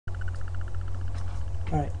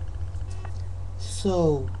Alright,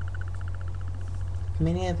 so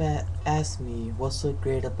many have asked me what's so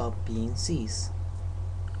great about being C's.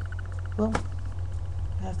 Well,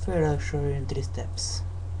 I figured I'll show you in 3 steps.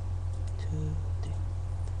 2, 3.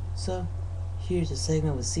 So, here's a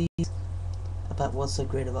segment with C's about what's so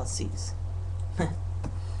great about C's.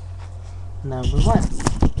 Number 1.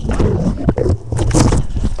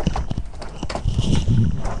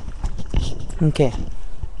 Okay.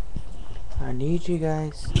 I need you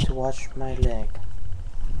guys to watch my leg.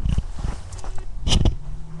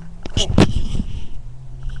 Okay.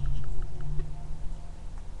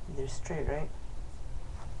 They're straight, right?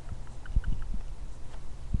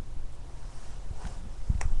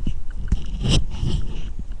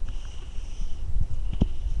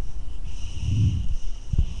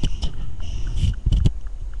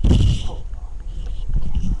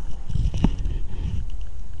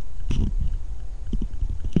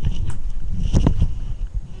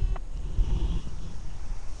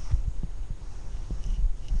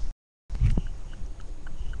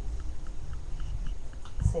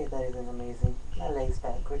 Say that isn't amazing. My leg's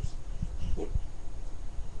backwards. Yep.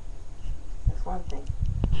 That's one thing.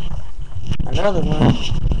 Another one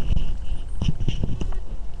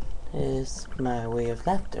is my way of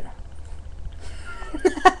laughter.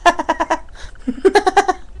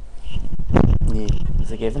 Yeah,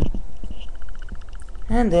 it's a given.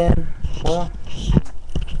 And then, well,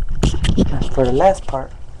 for the last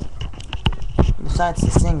part, besides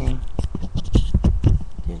the singing,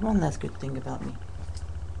 there's one last good thing about me.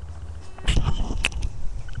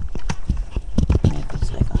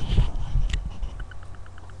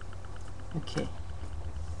 Okay.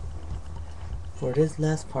 For this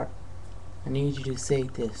last part, I need you to say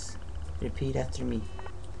this. Repeat after me.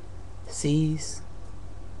 C's,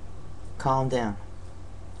 calm down.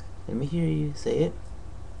 Let me hear you say it.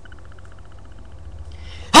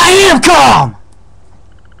 I am calm!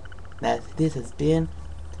 This has been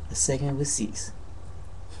a segment with C's.